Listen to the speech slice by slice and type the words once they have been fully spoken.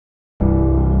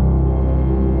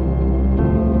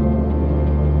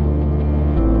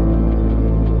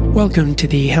Welcome to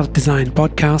the Health Design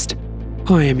Podcast.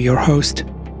 I am your host,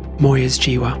 Moyez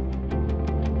Jiwa.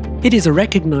 It is a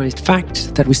recognized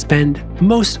fact that we spend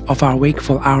most of our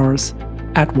wakeful hours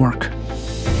at work.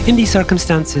 In these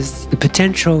circumstances, the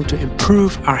potential to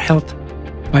improve our health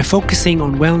by focusing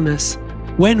on wellness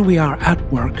when we are at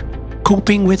work,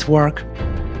 coping with work,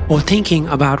 or thinking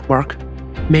about work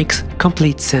makes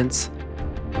complete sense.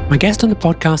 My guest on the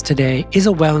podcast today is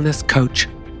a wellness coach,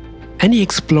 and he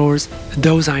explores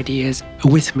those ideas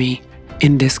with me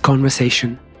in this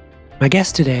conversation. My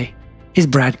guest today is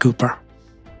Brad Cooper.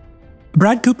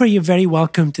 Brad Cooper, you're very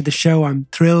welcome to the show. I'm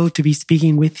thrilled to be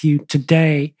speaking with you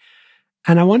today.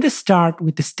 And I want to start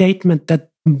with the statement that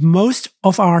most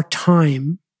of our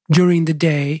time during the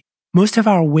day, most of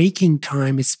our waking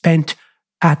time is spent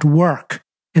at work.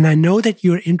 And I know that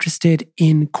you're interested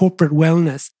in corporate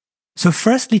wellness. So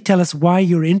firstly, tell us why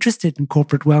you're interested in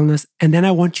corporate wellness. And then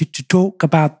I want you to talk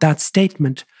about that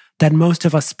statement that most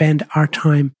of us spend our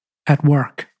time at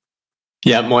work.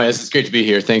 Yeah, Moyez, it's great to be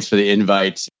here. Thanks for the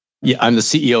invite. Yeah, I'm the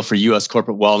CEO for US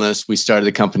Corporate Wellness. We started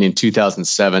the company in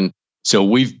 2007. So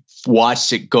we've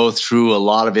watched it go through a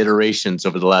lot of iterations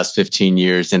over the last 15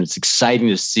 years. And it's exciting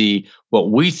to see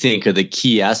what we think are the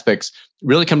key aspects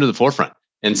really come to the forefront.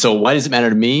 And so why does it matter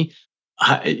to me?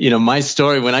 My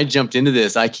story, when I jumped into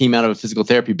this, I came out of a physical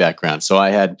therapy background. So I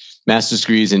had master's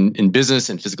degrees in business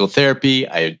and physical therapy.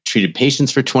 I had treated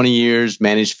patients for 20 years,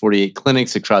 managed 48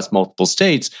 clinics across multiple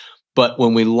states. But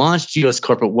when we launched US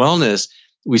Corporate Wellness,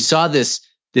 we saw this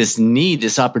need,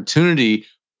 this opportunity,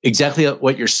 exactly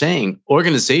what you're saying.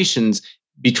 Organizations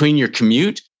between your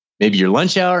commute, maybe your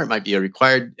lunch hour, it might be a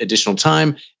required additional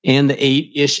time, and the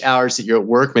 8-ish hours that you're at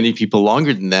work, many people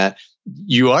longer than that,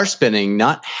 you are spending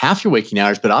not half your waking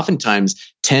hours, but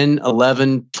oftentimes 10,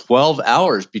 11, 12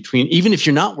 hours between, even if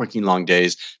you're not working long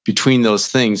days, between those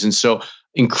things. And so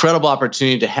incredible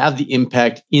opportunity to have the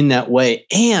impact in that way.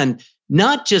 And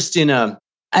not just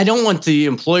I don't want the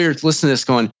employer to listen to this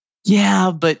going, yeah,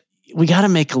 but we got to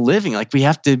make a living. Like we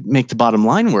have to make the bottom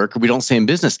line work or we don't stay in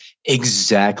business.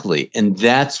 Exactly. And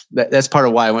that's part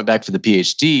of why I went back for the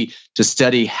PhD to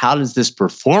study how does this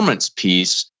performance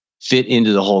piece fit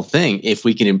into the whole thing. If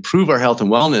we can improve our health and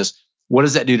wellness, what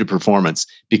does that do to performance?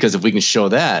 Because if we can show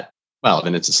that, well,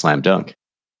 then it's a slam dunk.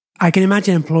 I can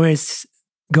imagine employers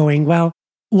going, well,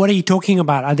 what are you talking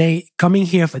about? Are they coming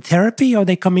here for therapy or are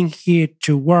they coming here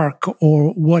to work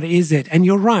or what is it? And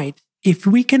you're right. If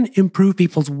we can improve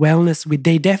people's wellness,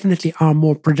 they definitely are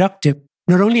more productive.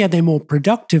 Not only are they more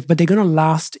productive, but they're going to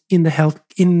last in the health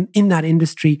in that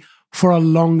industry for a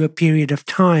longer period of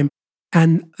time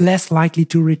and less likely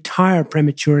to retire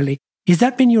prematurely. Has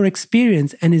that been your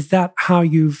experience? And is that how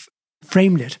you've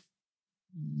framed it?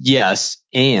 Yes.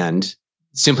 And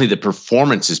simply the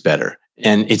performance is better.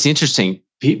 And it's interesting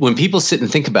when people sit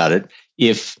and think about it,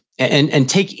 and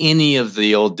take any of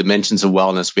the old dimensions of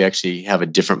wellness, we actually have a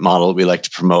different model we like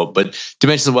to promote. But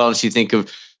dimensions of wellness, you think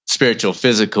of spiritual,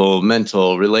 physical,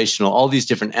 mental, relational, all these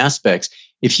different aspects.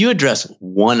 If you address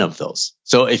one of those,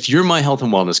 so if you're my health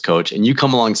and wellness coach and you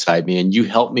come alongside me and you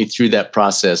help me through that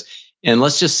process, and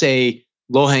let's just say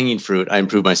low-hanging fruit, I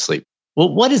improve my sleep.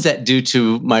 Well, what does that do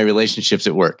to my relationships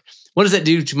at work? What does that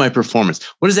do to my performance?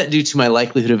 What does that do to my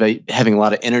likelihood of having a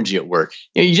lot of energy at work?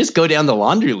 You just go down the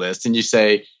laundry list and you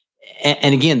say,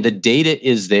 and again, the data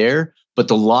is there, but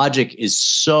the logic is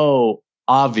so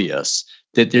obvious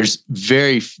that there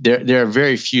are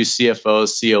very few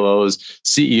CFOs, COOs,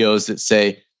 CEOs that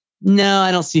say, no,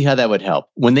 I don't see how that would help.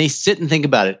 When they sit and think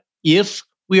about it, if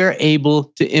we are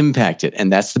able to impact it,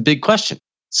 and that's the big question.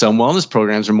 Some wellness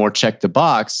programs are more check the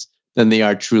box than they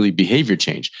are truly behavior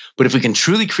change. But if we can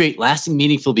truly create lasting,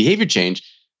 meaningful behavior change,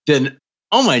 then,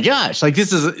 oh my gosh, like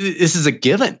this is a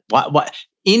given. Why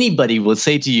anybody will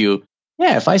say to you,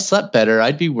 yeah, if I slept better,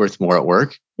 I'd be worth more at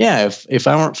work. Yeah, if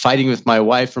I weren't fighting with my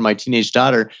wife or my teenage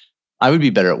daughter, I would be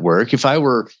better at work. If I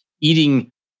were eating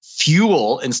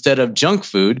fuel instead of junk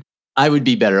food, I would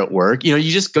be better at work. You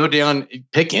just go down,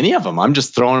 pick any of them. I'm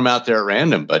just throwing them out there at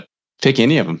random, but pick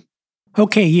any of them.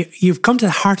 Okay, you've come to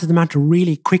the heart of the matter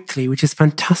really quickly, which is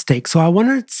fantastic. So I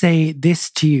want to say this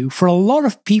to you. For a lot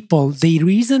of people, the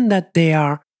reason that they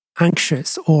are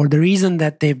anxious or the reason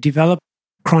that they've developed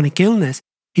chronic illness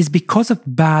is because of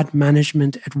bad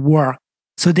management at work.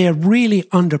 So they're really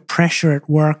under pressure at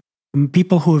work.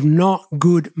 People who have not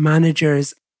good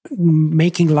managers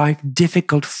making life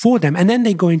difficult for them. And then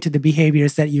they go into the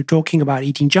behaviors that you're talking about,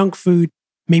 eating junk food,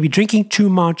 maybe drinking too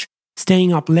much,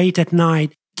 staying up late at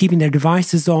night, keeping their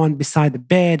devices on beside the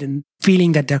bed and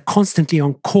feeling that they're constantly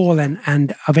on call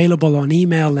and available on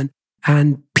email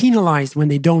and penalized when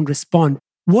they don't respond.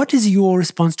 What is your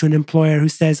response to an employer who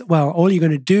says, well, all you're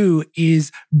going to do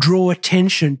is draw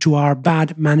attention to our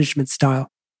bad management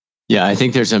style? Yeah, I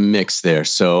think there's a mix there.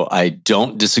 So I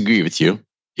don't disagree with you.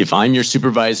 If I'm your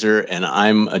supervisor and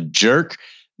I'm a jerk,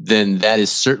 then that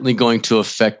is certainly going to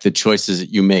affect the choices that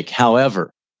you make.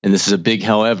 However, and this is a big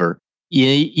however,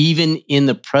 even in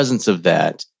the presence of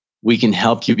that, we can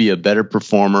help you be a better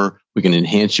performer. We can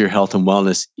enhance your health and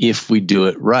wellness if we do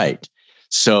it right.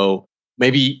 So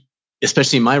maybe,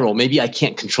 especially in my role, maybe I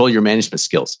can't control your management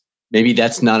skills. Maybe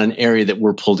that's not an area that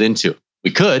we're pulled into.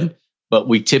 We could, but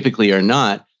we typically are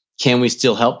not. Can we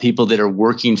still help people that are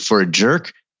working for a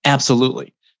jerk?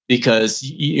 Absolutely. Because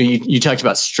you talked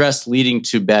about stress leading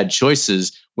to bad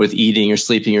choices with eating or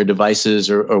sleeping or devices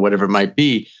or whatever it might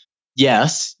be.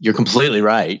 Yes, you're completely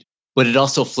right. But it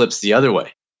also flips the other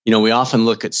way. We often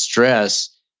look at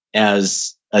stress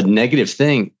as a negative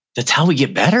thing. That's how we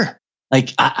get better.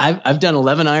 Like I've done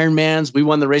 11 Ironmans. We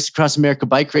won the Race Across America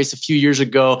bike race a few years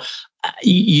ago.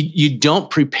 You don't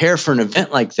prepare for an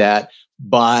event like that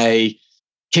by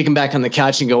kicking back on the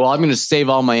couch and go, well, I'm going to save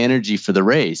all my energy for the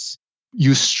race.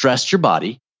 You stressed your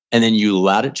body and then you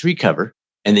allowed it to recover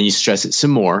and then you stress it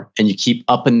some more and you keep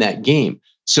upping that game.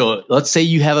 So let's say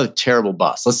you have a terrible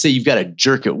boss. Let's say you've got a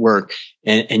jerk at work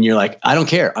and you're like, I don't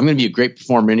care. I'm going to be a great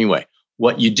performer anyway.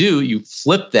 What you do, you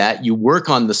flip that, you work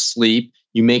on the sleep,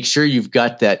 you make sure you've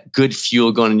got that good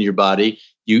fuel going into your body.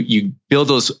 You build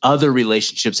those other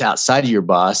relationships outside of your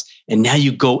boss. And now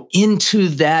you go into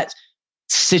that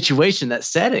situation, that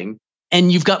setting,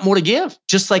 and you've got more to give.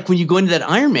 Just like when you go into that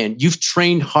Ironman, you've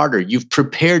trained harder, you've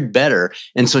prepared better.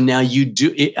 And so now you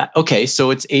do it. Okay,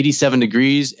 so it's 87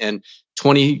 degrees and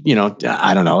 20,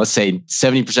 I don't know, let's say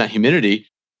 70% humidity.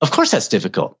 Of course, that's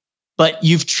difficult, but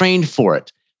you've trained for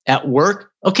it. At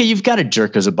work, okay, you've got a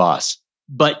jerk as a boss,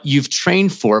 but you've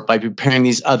trained for it by preparing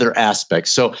these other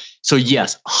aspects. So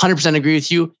yes, 100% agree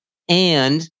with you.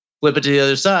 And flip it to the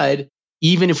other side.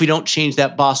 Even if we don't change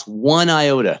that boss one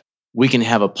iota, we can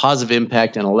have a positive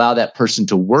impact and allow that person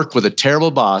to work with a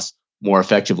terrible boss more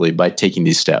effectively by taking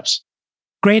these steps.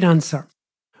 Great answer.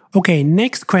 Okay,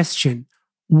 next question.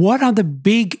 What are the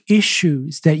big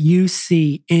issues that you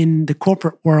see in the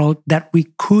corporate world that we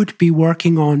could be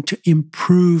working on to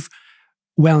improve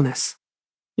wellness?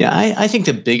 Yeah, I think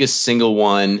the biggest single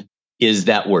one is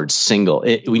that word, single.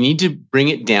 We need to bring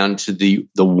it down to the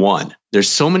one. There's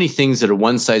so many things that are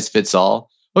one size fits all.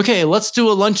 Okay, let's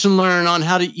do a lunch and learn on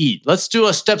how to eat. Let's do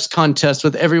a steps contest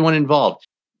with everyone involved.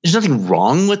 There's nothing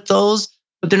wrong with those,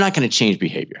 but they're not going to change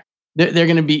behavior. They're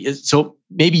going to be, so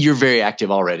maybe you're very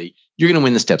active already. You're going to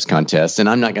win the steps contest and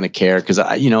I'm not going to care because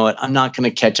you know what? I'm not going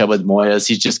to catch up with Moyes.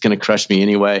 He's just going to crush me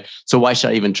anyway. So why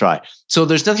should I even try? So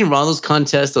there's nothing wrong with those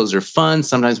contests. Those are fun.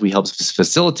 Sometimes we help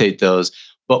facilitate those,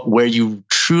 but where you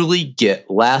truly get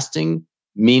lasting,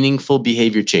 meaningful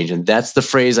behavior change. And that's the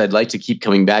phrase I'd like to keep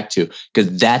coming back to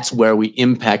because that's where we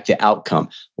impact the outcome.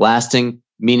 Lasting,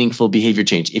 meaningful behavior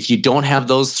change. If you don't have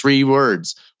those three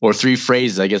words or three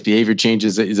phrases, I guess behavior change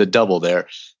is a double there,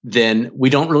 then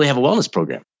we don't really have a wellness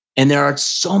program. And there are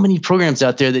so many programs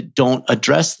out there that don't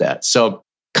address that. So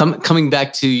coming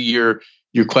back to your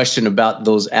question about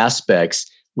those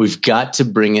aspects, we've got to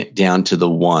bring it down to the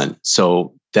one.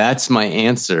 So that's my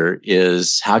answer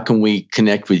is how can we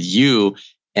connect with you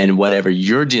and whatever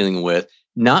you're dealing with,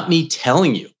 not me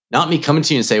telling you, not me coming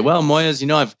to you and say, well, Moyes,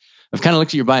 I've kind of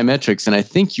looked at your biometrics and I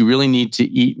think you really need to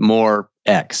eat more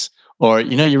X. Or,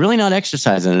 you're really not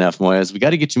exercising enough, Moyes. We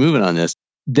got to get you moving on this.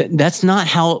 That's not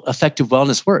how effective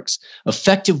wellness works.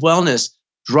 Effective wellness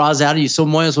draws out of you. So,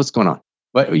 Moyes, what's going on?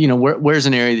 Where's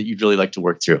an area that you'd really like to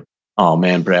work through? Oh,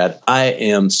 man, Brad, I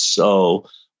am so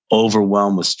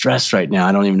overwhelmed with stress right now.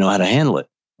 I don't even know how to handle it.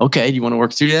 Okay, do you want to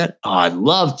work through that? Oh, I'd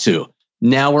love to.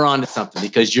 Now we're on to something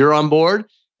because you're on board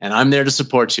and I'm there to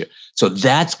support you. So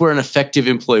that's where an effective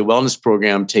employee wellness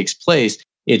program takes place.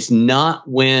 It's not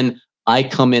when I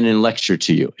come in and lecture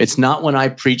to you. It's not when I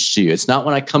preach to you. It's not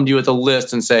when I come to you with a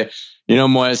list and say,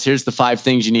 Moyes, here's the 5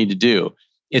 things you need to do.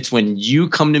 It's when you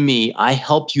come to me, I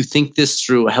help you think this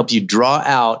through, I help you draw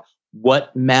out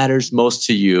what matters most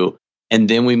to you, and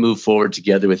then we move forward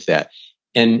together with that.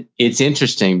 And it's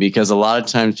interesting because a lot of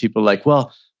times people are like,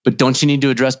 well, but don't you need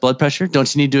to address blood pressure?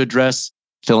 Don't you need to address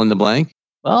fill in the blank?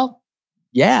 Well,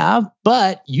 yeah,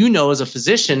 but as a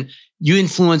physician, you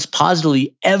influence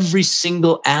positively every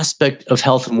single aspect of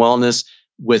health and wellness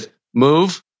with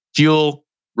move, fuel,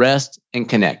 rest, and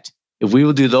connect. If we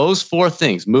will do those 4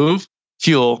 things, move,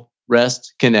 fuel,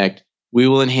 rest, connect, we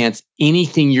will enhance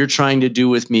anything you're trying to do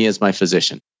with me as my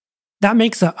physician. That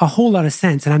makes a whole lot of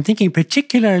sense. And I'm thinking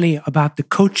particularly about the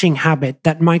coaching habit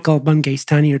that Michael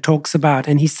Bungay-Stanier talks about.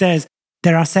 And he says,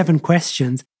 there are 7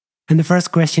 questions. And the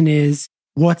first question is,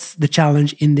 what's the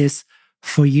challenge in this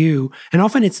for you? And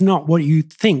often it's not what you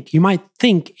think. You might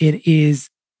think it is,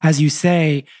 as you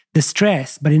say, the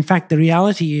stress. But in fact, the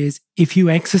reality is if you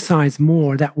exercise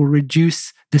more, that will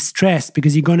reduce the stress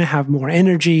because you're going to have more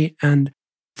energy and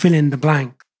fill in the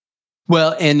blank.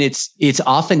 Well, and it's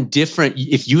often different.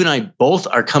 If you and I both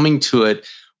are coming to it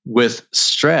with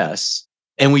stress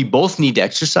and we both need to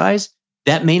exercise,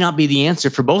 that may not be the answer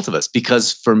for both of us.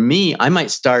 Because for me, I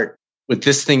might start with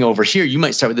this thing over here. You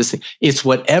might start with this thing. It's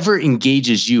whatever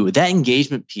engages you. That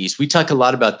engagement piece, we talk a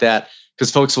lot about that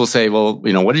because folks will say, well,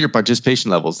 what are your participation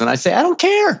levels? And I say, I don't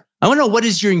care. I want to know, what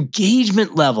is your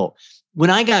engagement level? When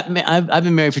I've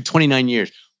been married for 29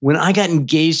 years. When I got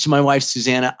engaged to my wife,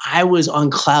 Susanna, I was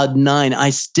on cloud 9. I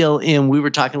still am. We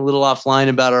were talking a little offline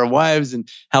about our wives and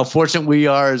how fortunate we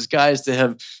are as guys to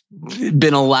have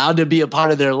been allowed to be a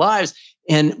part of their lives.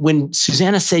 And when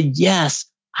Susanna said yes,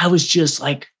 I was just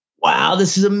like, wow,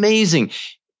 this is amazing.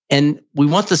 And we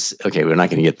want this, okay, we're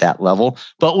not going to get that level,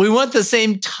 but we want the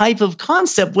same type of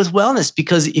concept with wellness,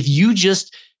 because if you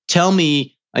just tell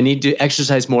me I need to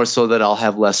exercise more so that I'll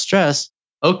have less stress,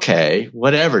 okay,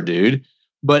 whatever, dude.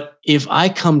 But if I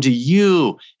come to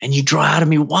you and you draw out of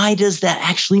me, why does that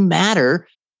actually matter?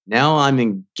 Now I'm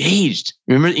engaged.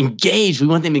 Remember, engaged. We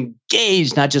want them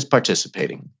engaged, not just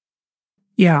participating.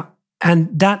 Yeah.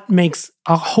 And that makes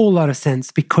a whole lot of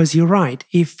sense because you're right.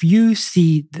 If you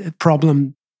see the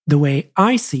problem the way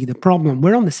I see the problem,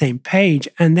 we're on the same page.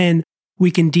 And then we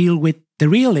can deal with the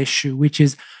real issue, which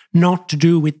is not to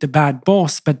do with the bad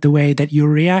boss, but the way that you're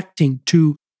reacting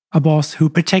to a boss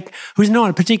who's not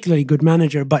a particularly good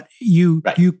manager, but you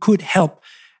could help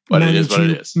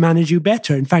manage you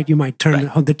better. In fact, you might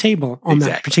turn the table on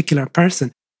that particular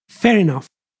person. Fair enough.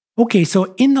 Okay,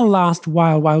 so in the last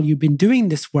while you've been doing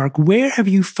this work, where have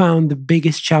you found the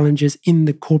biggest challenges in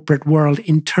the corporate world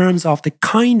in terms of the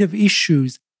kind of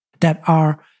issues that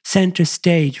are center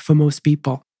stage for most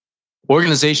people?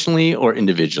 Organizationally or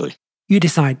individually? You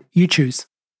decide. You choose.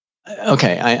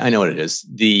 Okay, I know what it is.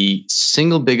 The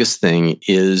single biggest thing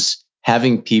is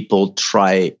having people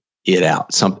try it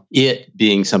out, it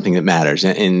being something that matters.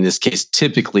 And in this case,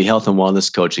 typically health and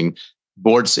wellness coaching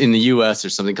boards in the US,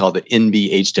 there's something called the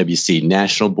NBHWC,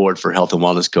 National Board for Health and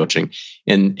Wellness Coaching.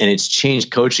 And it's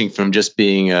changed coaching from just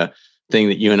being a thing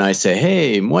that you and I say,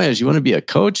 hey, Moyes, you want to be a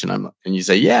coach? And you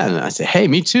say, yeah. And I say, hey,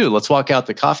 me too. Let's walk out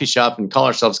the coffee shop and call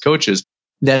ourselves coaches.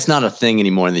 That's not a thing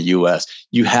anymore in the US.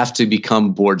 You have to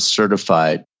become board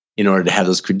certified in order to have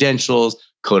those credentials,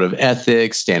 code of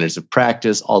ethics, standards of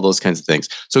practice, all those kinds of things.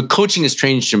 So coaching has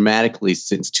changed dramatically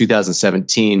since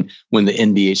 2017 when the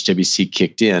NBHWC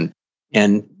kicked in.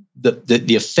 And the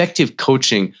effective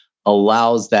coaching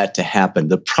allows that to happen.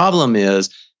 The problem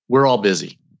is we're all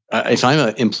busy. If I'm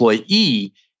an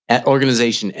employee at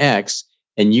organization X,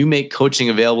 and you make coaching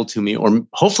available to me, or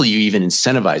hopefully you even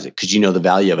incentivize it because you know the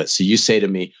value of it. So you say to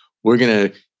me, we're going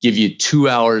to give you 2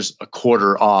 hours a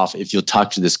quarter off if you'll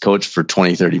talk to this coach for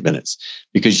 20, 30 minutes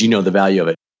because you know the value of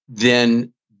it.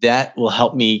 Then that will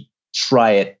help me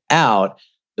try it out.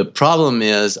 The problem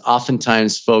is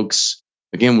oftentimes folks,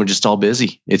 again, we're just all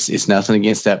busy. It's nothing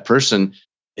against that person.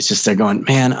 It's just they're going,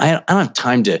 man, I don't have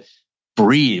time to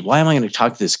breathe. Why am I going to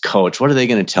talk to this coach? What are they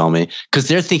going to tell me? Because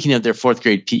they're thinking of their 4th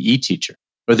grade PE teacher,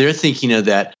 or they're thinking of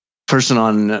that person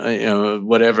on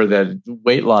whatever the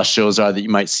weight loss shows are that you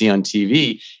might see on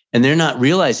TV. And they're not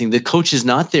realizing the coach is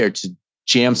not there to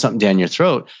jam something down your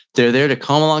throat. They're there to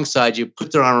come alongside you,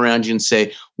 put their arm around you and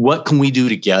say, what can we do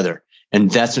together? And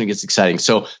that's when it gets exciting.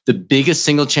 So the biggest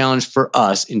single challenge for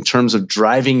us in terms of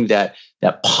driving that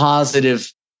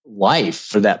positive life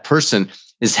for that person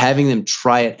is having them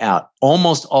try it out.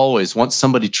 Almost always, once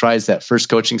somebody tries that first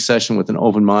coaching session with an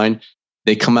open mind,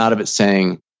 they come out of it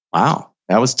saying, wow,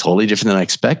 that was totally different than I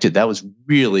expected. That was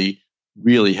really,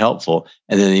 really helpful.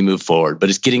 And then they move forward. But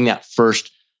it's getting that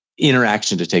first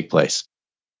interaction to take place.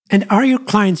 And are your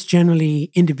clients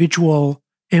generally individual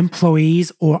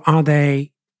employees or are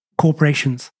they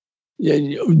corporations?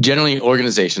 Yeah, generally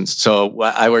organizations. So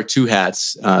I wear 2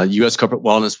 hats. U.S. Corporate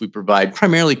Wellness, we provide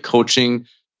primarily coaching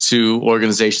to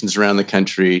organizations around the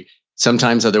country,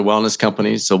 sometimes other wellness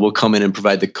companies. So we'll come in and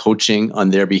provide the coaching on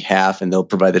their behalf and they'll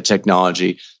provide the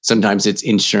technology. Sometimes it's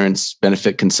insurance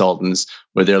benefit consultants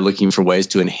where they're looking for ways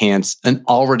to enhance an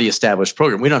already established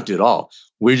program. We don't have to do it all.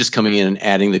 We're just coming in and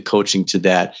adding the coaching to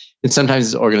that. And sometimes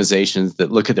it's organizations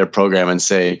that look at their program and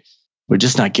say, we're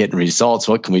just not getting results.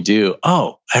 What can we do?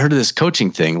 Oh, I heard of this coaching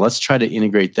thing. Let's try to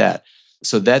integrate that.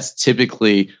 So that's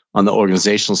typically on the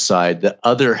organizational side. The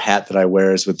other hat that I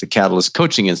wear is with the Catalyst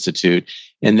Coaching Institute.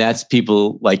 And that's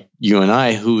people like you and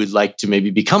I who would like to maybe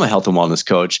become a health and wellness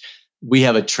coach. We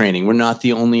have a training. We're not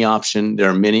the only option. There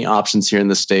are many options here in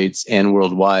the States and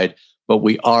worldwide, but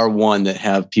we are one that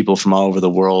have people from all over the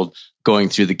world going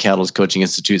through the Catalyst Coaching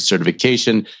Institute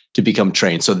certification to become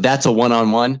trained. So that's a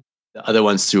one-on-one. The other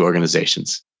one's through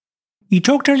organizations. You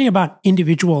talked earlier about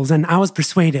individuals, and I was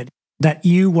persuaded that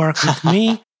you work with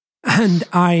me, and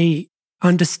I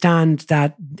understand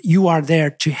that you are there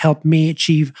to help me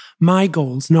achieve my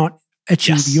goals, not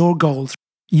achieve your goals.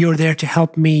 You're there to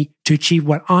help me to achieve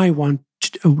what I want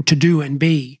to do and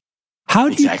be. How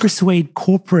do you persuade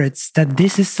corporates that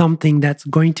this is something that's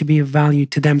going to be of value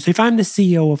to them? So if I'm the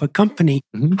CEO of a company,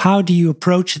 how do you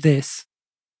approach this?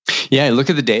 Yeah, look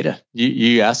at the data.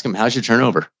 You ask them, how's your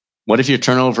turnover? What if your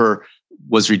turnover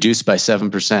was reduced by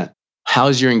 7%?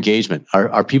 How's your engagement?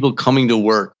 Are people coming to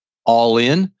work all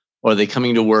in, or are they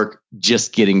coming to work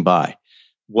just getting by?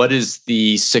 What is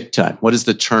the sick time? What is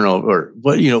the turnover?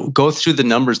 Go through the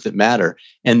numbers that matter.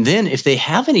 And then if they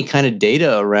have any kind of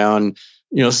data around,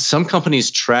 some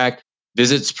companies track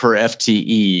visits per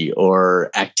FTE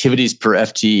or activities per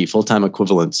FTE, full-time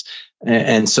equivalents.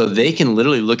 And so they can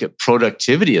literally look at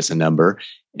productivity as a number.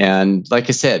 And like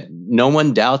I said, no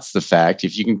one doubts the fact,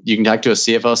 if you can talk to a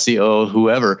CFO, CEO,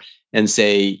 whoever, and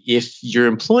say, if your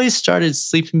employees started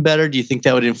sleeping better, do you think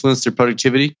that would influence their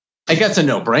productivity? Like, that's a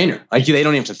no-brainer. Like, they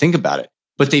don't even have to think about it.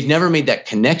 But they've never made that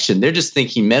connection. They're just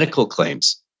thinking medical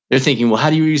claims. They're thinking, well, how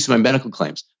do you use my medical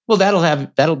claims? Well,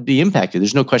 that'll be impacted.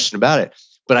 There's no question about it.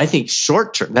 But I think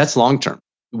short term, that's long term.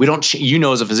 We don't,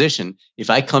 as a physician, if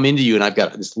I come into you and I've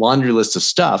got this laundry list of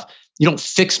stuff, you don't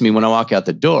fix me when I walk out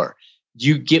the door.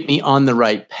 You get me on the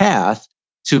right path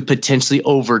to potentially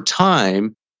over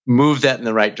time move that in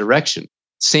the right direction.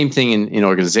 Same thing in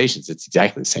organizations. It's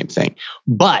exactly the same thing.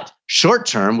 But short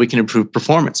term, we can improve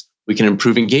performance. We can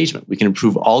improve engagement. We can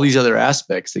improve all these other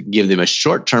aspects that give them a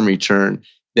short-term return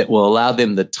that will allow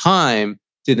them the time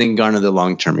to then garner the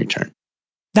long-term return.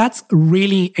 That's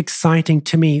really exciting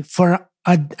to me for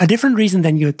a different reason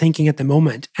than you're thinking at the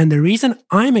moment. And the reason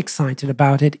I'm excited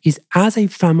about it is, as a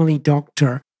family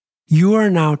doctor, you are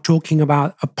now talking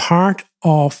about a part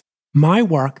of my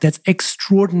work that's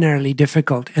extraordinarily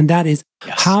difficult. And that is,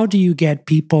 how do you get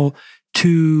people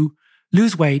to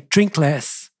lose weight, drink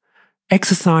less,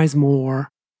 exercise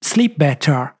more, sleep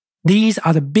better? These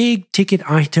are the big ticket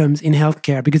items in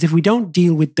healthcare, because if we don't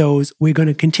deal with those, we're going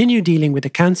to continue dealing with the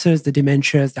cancers, the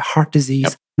dementias, the heart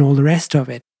disease, and all the rest of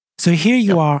it. So here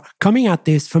you are coming at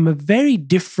this from a very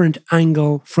different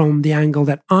angle from the angle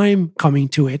that I'm coming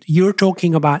to it. You're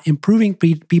talking about improving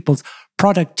people's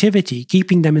productivity,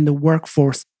 keeping them in the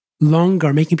workforce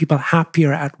longer, making people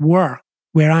happier at work,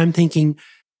 where I'm thinking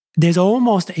there's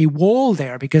almost a wall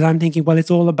there, because I'm thinking, well,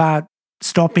 it's all about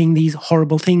stopping these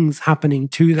horrible things happening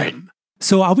to them.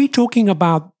 So are we talking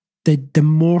about the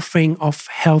morphing of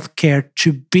healthcare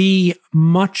to be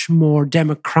much more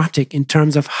democratic in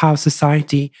terms of how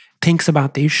society thinks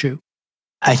about the issue?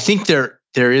 I think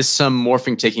there is some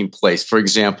morphing taking place. For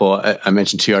example, I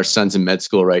mentioned to you, our son's in med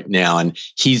school right now, and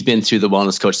he's been through the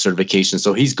wellness coach certification.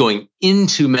 So he's going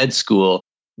into med school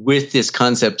with this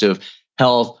concept of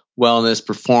health, wellness,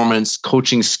 performance,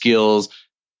 coaching skills,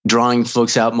 drawing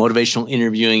folks out, motivational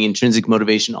interviewing, intrinsic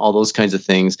motivation, all those kinds of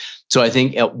things. So I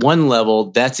think at one level,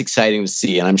 that's exciting to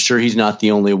see. And I'm sure he's not the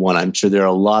only one. I'm sure there are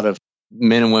a lot of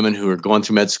men and women who are going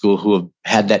through med school who have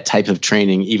had that type of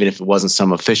training, even if it wasn't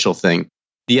some official thing.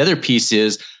 The other piece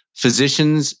is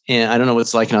physicians, and I don't know what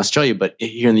it's like in Australia, but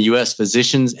here in the US,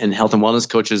 physicians and health and wellness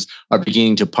coaches are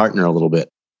beginning to partner a little bit.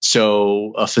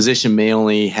 So a physician may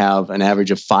only have an average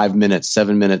of 5 minutes,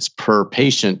 7 minutes per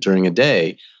patient during a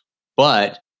day,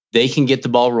 but they can get the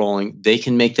ball rolling, they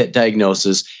can make that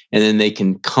diagnosis, and then they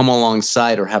can come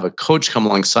alongside or have a coach come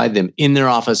alongside them in their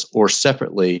office or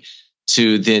separately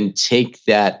to then take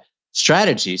that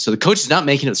strategy. So the coach is not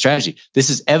making up strategy. This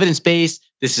is evidence-based.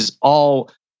 This is all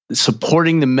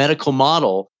supporting the medical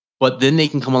model, but then they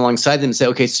can come alongside them and say,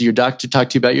 okay, so your doctor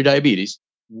talked to you about your diabetes.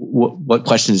 What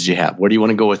questions do you have? Where do you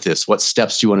want to go with this? What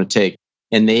steps do you want to take?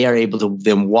 And they are able to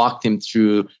then walk them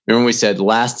through, remember we said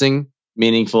lasting,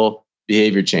 meaningful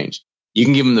behavior change. You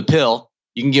can give them the pill,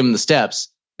 you can give them the steps.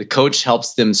 The coach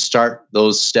helps them start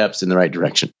those steps in the right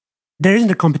direction. There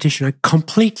isn't a competition. I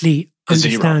completely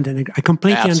understand and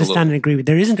agree with.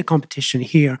 There isn't a competition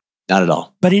here. Not at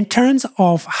all. But in terms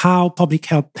of how public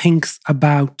health thinks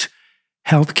about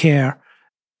healthcare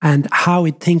and how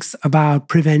it thinks about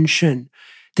prevention,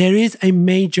 there is a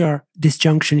major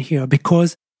disjunction here,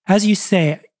 because, as you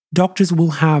say, doctors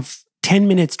will have 10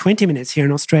 minutes, 20 minutes here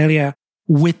in Australia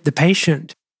with the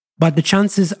patient. But the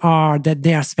chances are that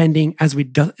they are spending, as we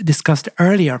discussed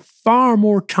earlier, far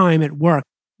more time at work.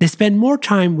 They spend more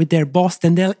time with their boss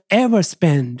than they'll ever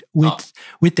spend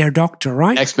with their doctor,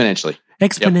 right?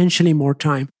 Exponentially More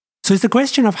time. So it's a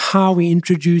question of how we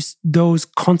introduce those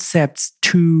concepts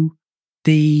to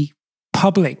the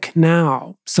public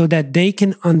now so that they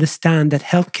can understand that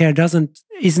healthcare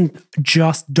isn't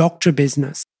just doctor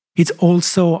business. It's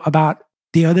also about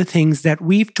the other things that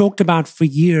we've talked about for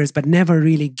years, but never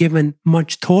really given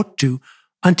much thought to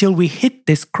until we hit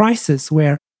this crisis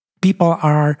where people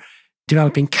are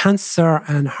developing cancer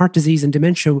and heart disease and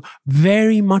dementia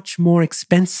very much more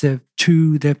expensive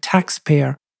to the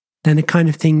taxpayer than the kind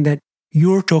of thing that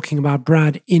you're talking about,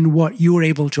 Brad, in what you're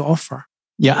able to offer.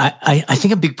 Yeah, I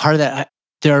think a big part of that,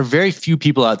 there are very few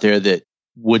people out there that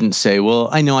wouldn't say, well,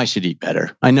 I know I should eat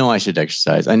better. I know I should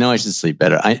exercise. I know I should sleep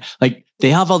better. They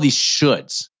have all these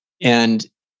shoulds. And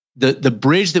the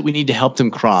bridge that we need to help them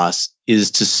cross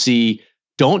is to see,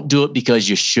 don't do it because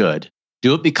you should.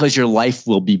 Do it because your life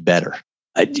will be better.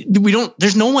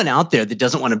 There's no one out there that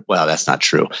doesn't want to, well, that's not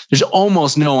true. There's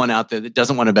almost no one out there that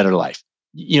doesn't want a better life.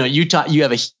 You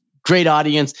have a great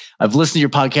audience. I've listened to your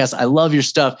podcast. I love your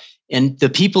stuff. And the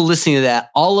people listening to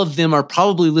that, all of them are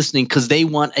probably listening because they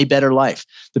want a better life.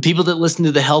 The people that listen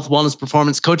to the Health, Wellness,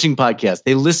 Performance Coaching podcast,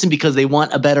 they listen because they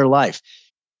want a better life.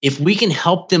 If we can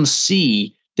help them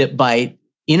see that by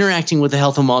interacting with a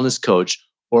health and wellness coach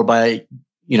or by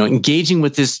engaging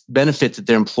with this benefit that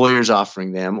their employer is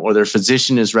offering them or their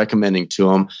physician is recommending to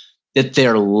them, that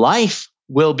their life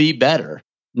will be better.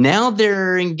 Now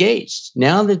they're engaged.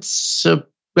 Now it's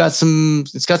got some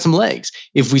legs.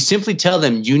 If we simply tell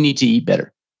them, you need to eat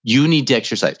better, you need to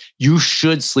exercise, you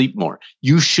should sleep more,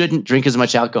 you shouldn't drink as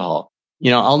much alcohol.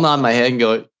 I'll nod my head and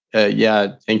go,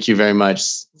 yeah, thank you very much.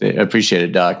 I appreciate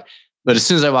it, doc. But as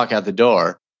soon as I walk out the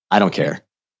door, I don't care.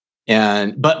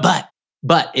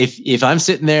 But if I'm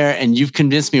sitting there and you've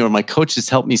convinced me or my coach has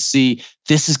helped me see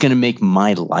this is going to make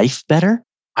my life better,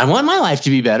 I want my life to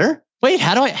be better. Wait,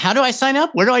 how do I sign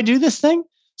up? Where do I do this thing?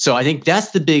 So I think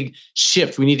that's the big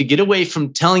shift. We need to get away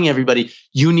from telling everybody,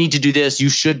 you need to do this, you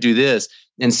should do this,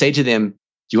 and say to them, do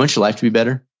you want your life to be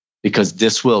better? Because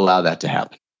this will allow that to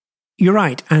happen. You're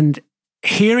right. And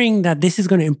hearing that this is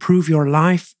going to improve your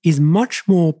life is much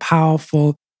more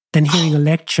powerful than hearing a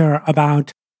lecture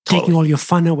about taking all your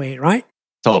fun away, right?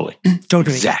 Totally.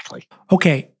 Exactly.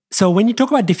 Okay. So when you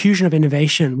talk about diffusion of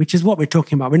innovation, which is what we're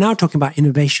talking about, we're now talking about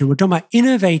innovation. We're talking about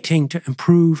innovating to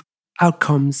improve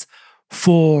outcomes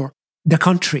for the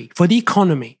country, for the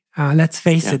economy. Let's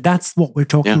face it, that's what we're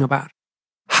talking about.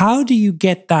 How do you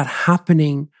get that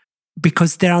happening?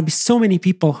 Because there are so many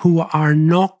people who are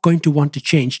not going to want to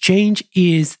change. Change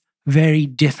is very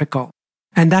difficult.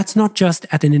 And that's not just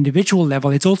at an individual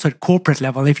level, it's also at corporate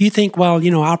level. If you think, well,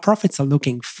 our profits are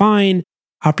looking fine,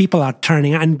 our people are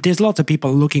turning, and there's lots of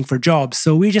people looking for jobs,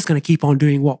 so we're just going to keep on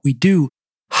doing what we do.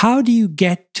 How do you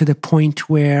get to the point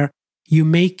where you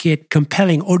make it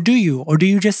compelling? Or do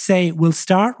you just say, we'll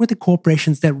start with the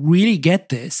corporations that really get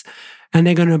this, and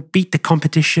they're going to beat the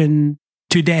competition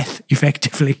to death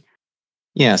effectively?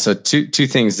 Yeah, so two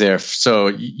things there. So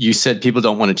you said people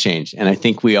don't want to change, and I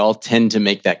think we all tend to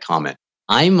make that comment.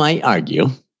 I might argue,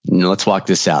 let's walk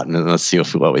this out and let's see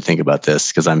what we think about this,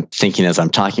 because I'm thinking as I'm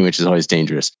talking, which is always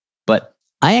dangerous. But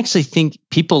I actually think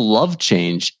people love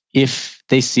change if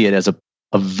they see it as a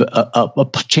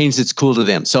change that's cool to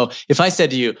them. So if I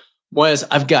said to you, Moyez,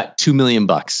 I've got $2 million,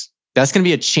 that's going to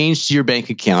be a change to your bank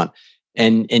account.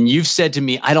 And you've said to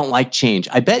me, I don't like change.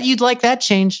 I bet you'd like that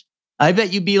change. I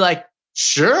bet you'd be like,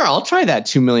 sure, I'll try that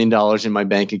 $2 million in my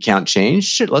bank account change.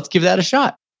 Sure, let's give that a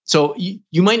shot. So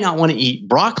you might not want to eat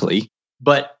broccoli,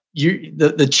 but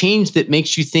the change that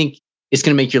makes you think it's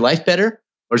going to make your life better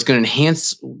or it's going to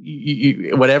enhance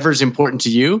whatever is important to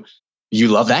you, you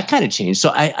love that kind of change.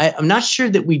 So I'm not sure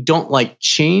that we don't like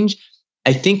change.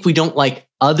 I think we don't like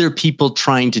other people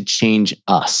trying to change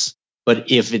us. But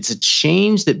if it's a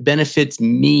change that benefits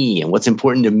me and what's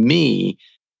important to me,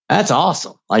 that's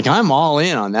awesome. Like I'm all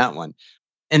in on that one.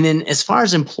 And then as far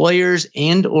as employers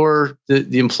and or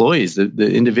the employees, the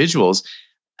individuals,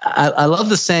 I love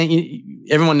the saying,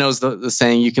 everyone knows the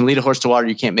saying, you can lead a horse to water,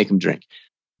 you can't make them drink.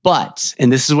 But,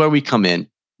 and this is where we come in,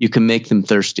 you can make them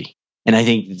thirsty. And I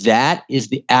think that is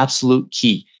the absolute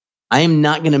key. I am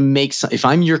not going to if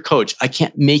I'm your coach, I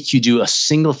can't make you do a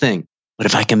single thing. But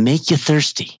if I can make you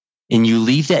thirsty and you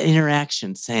leave that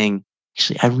interaction saying,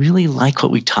 actually, I really like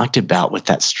what we talked about with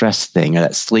that stress thing or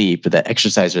that sleep or that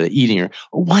exercise or the eating or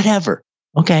whatever.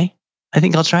 Okay, I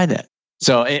think I'll try that.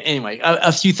 So anyway,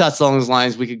 a few thoughts along those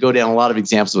lines. We could go down a lot of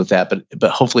examples with that, but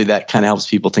hopefully that kind of helps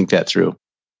people think that through.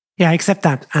 Yeah, I accept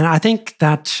that. And I think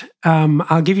that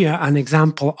I'll give you an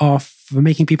example of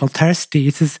making people thirsty.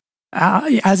 This is,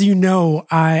 as you know,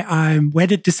 I'm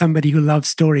wedded to somebody who loves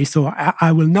stories, so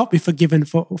I will not be forgiven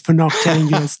for not telling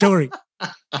you a story.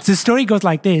 So the story goes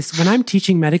like this. When I'm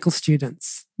teaching medical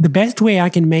students, the best way I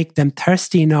can make them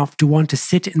thirsty enough to want to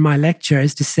sit in my lecture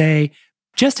is to say,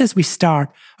 just as we start,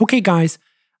 okay, guys,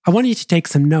 I want you to take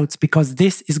some notes because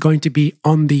this is going to be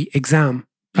on the exam,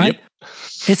 right? Yep.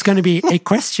 It's going to be a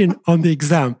question on the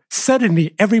exam.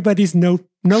 Suddenly, everybody's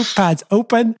notepads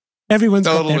open. Everyone's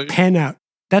got their pen out.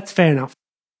 That's fair enough.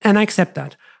 And I accept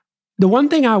that. The one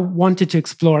thing I wanted to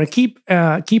explore and keep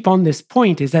on this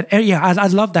point is that,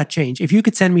 I'd love that change. If you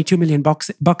could send me $2 million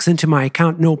bucks into my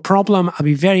account, no problem. I'll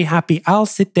be very happy. I'll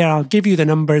sit there. I'll give you the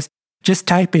numbers. Just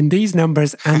type in these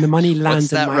numbers and the money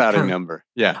lands in my account. What's that routing number?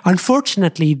 Yeah.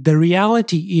 Unfortunately, the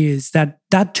reality is that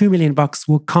 $2 million bucks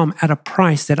will come at a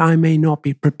price that I may not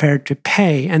be prepared to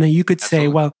pay. And then you could say,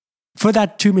 well, for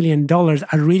that $2 million,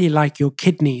 I really like your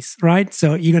kidneys, right?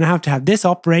 So you're going to have this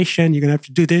operation. You're going to have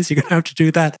to do this. You're going to have to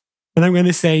do that. And I'm going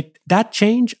to say that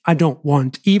change I don't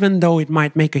want, even though it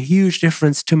might make a huge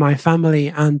difference to my family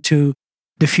and to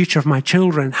the future of my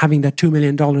children, having that $2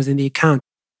 million in the account.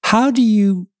 How do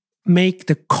you make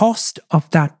the cost of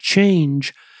that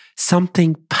change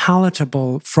something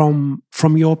palatable from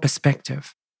your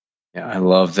perspective? Yeah, I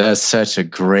love that. That's such a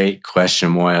great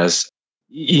question, Moyez.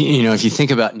 You know, if you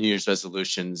think about New Year's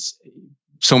resolutions,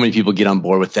 so many people get on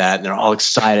board with that and they're all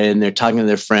excited and they're talking to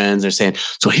their friends. They're saying,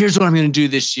 so here's what I'm going to do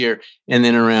this year. And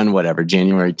then around whatever,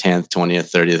 January 10th,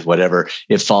 20th, 30th, whatever,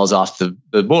 it falls off the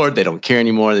board. They don't care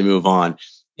anymore. They move on.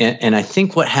 And I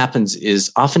think what happens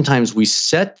is oftentimes we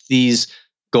set these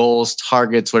goals,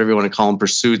 targets, whatever you want to call them,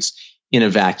 pursuits in a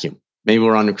vacuum. Maybe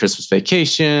we're on a Christmas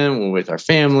vacation, we're with our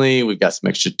family, we've got some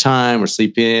extra time, we're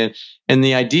sleeping. And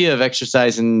the idea of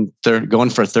exercising, going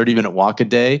for a 30-minute walk a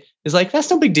day is like, that's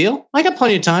no big deal. I got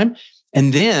plenty of time.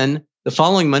 And then the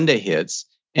following Monday hits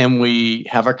and we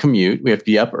have our commute. We have to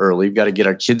be up early. We've got to get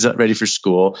our kids up ready for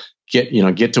school,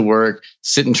 get to work,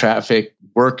 sit in traffic,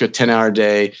 work a 10-hour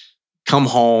day, come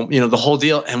home, the whole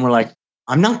deal. And we're like,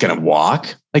 I'm not going to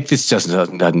walk. Like this just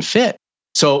doesn't fit.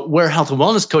 So where health and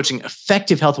wellness coaching,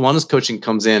 effective health and wellness coaching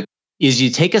comes in is you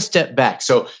take a step back.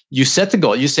 So you set the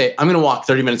goal. You say, I'm going to walk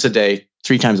 30 minutes a day,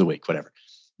 3 times a week, whatever.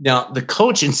 Now the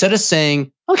coach, instead of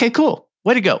saying, okay, cool,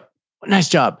 way to go, nice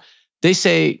job. They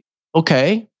say,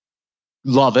 okay,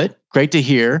 love it. Great to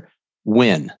hear.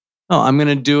 When? Oh, I'm going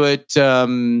to do it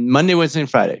Monday, Wednesday, and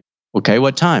Friday. Okay,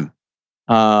 what time?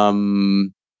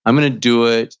 I'm going to do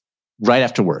it right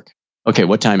after work. Okay,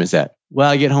 what time is that? Well,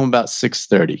 I get home about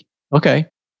 6:30. Okay.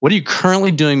 What are you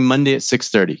currently doing Monday at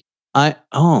 6:30? I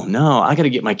got to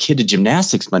get my kid to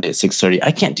gymnastics Monday at 6:30.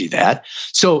 I can't do that.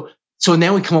 So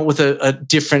now we come up with a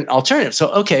different alternative. So,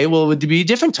 okay, well, it would be a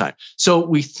different time. So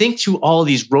we think through all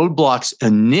these roadblocks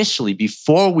initially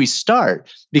before we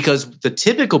start, because the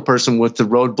typical person with the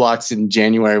roadblocks in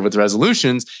January with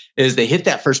resolutions is they hit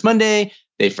that first Monday,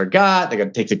 they forgot, they got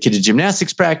to take their kid to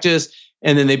gymnastics practice,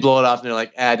 and then they blow it off and they're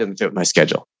like, it doesn't fit with my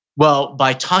schedule. Well,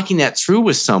 by talking that through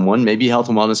with someone, maybe a health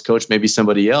and wellness coach, maybe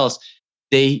somebody else,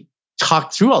 they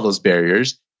talk through all those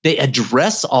barriers. They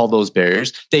address all those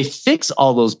barriers. They fix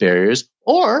all those barriers,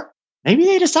 or maybe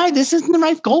they decide this isn't the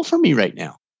right goal for me right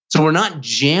now. So we're not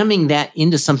jamming that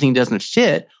into something that doesn't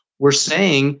fit. We're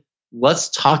saying, let's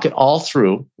talk it all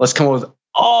through. Let's come up with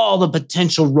all the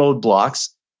potential roadblocks,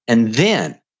 and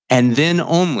then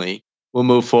only we'll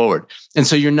move forward. And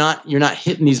so you're not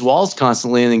hitting these walls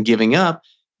constantly and then giving up.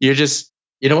 You're just,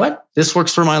 you know what? This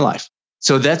works for my life.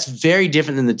 So that's very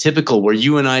different than the typical where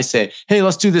you and I say, hey,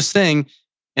 let's do this thing.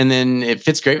 And then it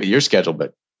fits great with your schedule,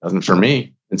 but doesn't for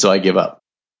me. And so I give up.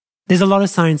 There's a lot of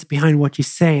science behind what you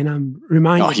say. And I'm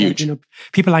reminded that,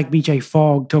 people like BJ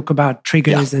Fogg talk about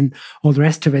triggers and all the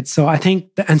rest of it. So I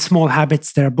think, and Small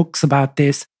Habits, there are books about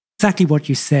this, exactly what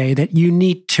you say, that you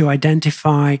need to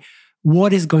identify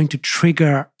what is going to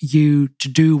trigger you to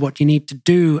do what you need to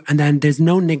do. And then there's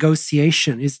no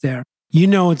negotiation, is there? You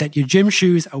know that your gym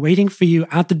shoes are waiting for you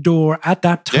at the door at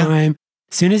that time.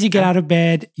 As soon as you get out of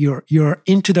bed, you're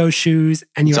into those shoes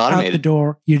and you're out the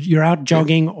door. You're out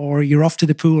jogging or you're off to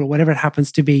the pool or whatever it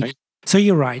happens to be. Right. So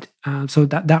you're right. So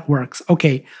that works.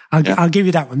 Okay, I'll give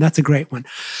you that one. That's a great one.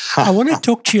 I want to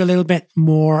talk to you a little bit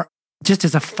more, just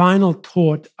as a final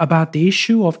thought, about the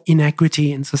issue of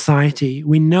inequity in society.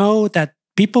 We know that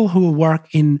people who work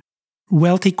in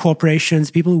wealthy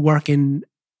corporations, people who work in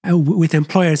with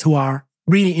employers who are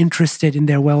really interested in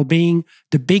their well-being,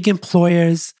 the big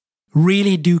employers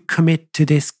really do commit to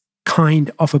this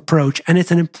kind of approach. And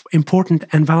it's an important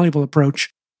and valuable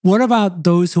approach. What about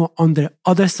those who are on the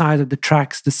other side of the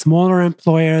tracks, the smaller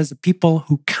employers, the people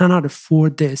who cannot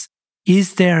afford this?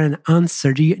 Is there an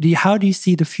answer? How do you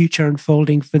see the future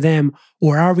unfolding for them?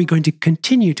 Or are we going to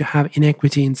continue to have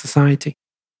inequity in society?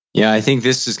 Yeah, I think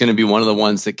this is going to be one of the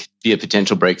ones that could be a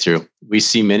potential breakthrough. We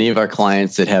see many of our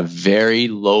clients that have very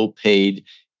low paid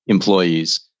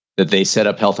employees that they set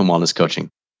up health and wellness coaching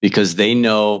because they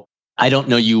know, I don't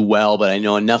know you well, but I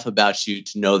know enough about you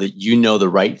to know that you know the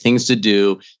right things to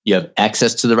do. You have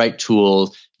access to the right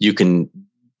tools. You can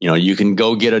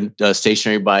go get a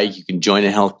stationary bike. You can join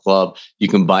a health club. You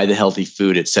can buy the healthy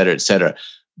food, et cetera, et cetera.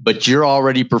 But you're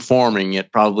already performing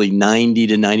at probably 90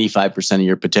 to 95% of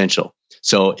your potential.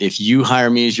 So if you hire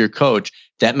me as your coach,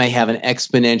 that may have an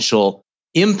exponential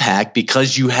impact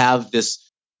because you have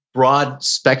this broad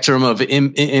spectrum of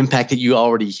impact that you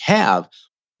already have.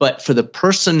 But for the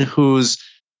person who's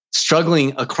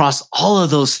struggling across all of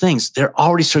those things, they're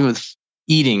already struggling with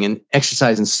eating and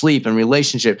exercise and sleep and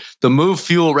relationship. The Move,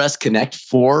 Fuel, Rest, Connect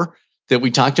 4 that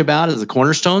we talked about as the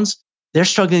cornerstones, they're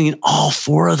struggling in all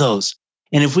 4 of those.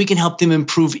 And if we can help them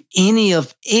improve any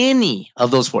of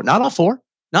those 4, not all 4,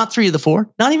 not 3 of the 4,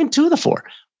 not even 2 of the 4,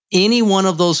 any one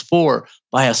of those 4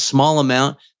 by a small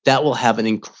amount, that will have an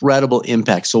incredible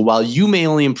impact. So while you may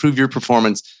only improve your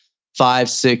performance 5,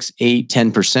 6, 8,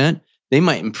 10%, they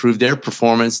might improve their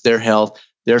performance, their health,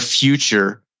 their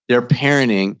future, their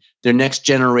parenting, their next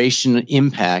generation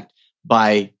impact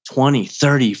by 20,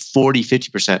 30, 40,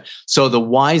 50%. So the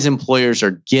wise employers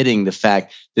are getting the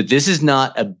fact that this is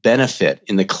not a benefit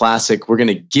in the classic, we're going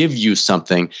to give you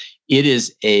something.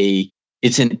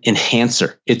 It's an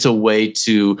enhancer. It's a way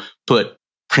to put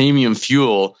premium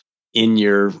fuel in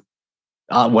your,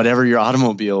 whatever your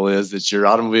automobile is, it's your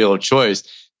automobile of choice,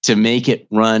 to make it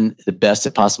run the best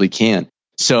it possibly can.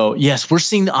 So yes, we're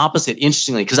seeing the opposite,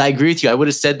 interestingly, because I agree with you. I would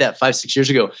have said that 5, 6 years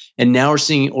ago. And now we're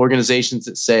seeing organizations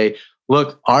that say,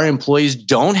 look, our employees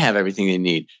don't have everything they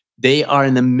need. They are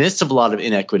in the midst of a lot of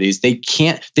inequities. They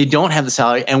don't have the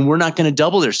salary, and we're not going to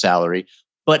double their salary.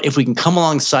 But if we can come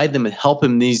alongside them and help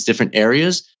them in these different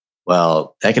areas,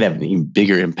 well, that could have an even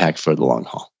bigger impact for the long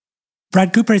haul.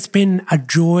 Brad Cooper, it's been a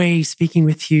joy speaking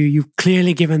with you. You've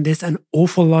clearly given this an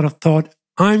awful lot of thought.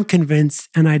 I'm convinced,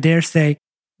 and I dare say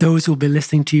those who will be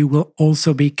listening to you will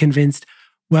also be convinced.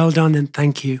 Well done, and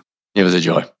thank you. It was a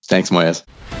joy. Thanks, Moyez.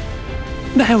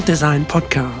 The Health Design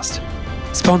Podcast,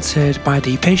 sponsored by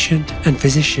the Patient and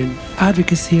Physician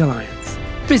Advocacy Alliance.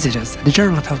 Visit us at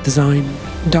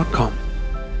thejournalofhealthdesign.com.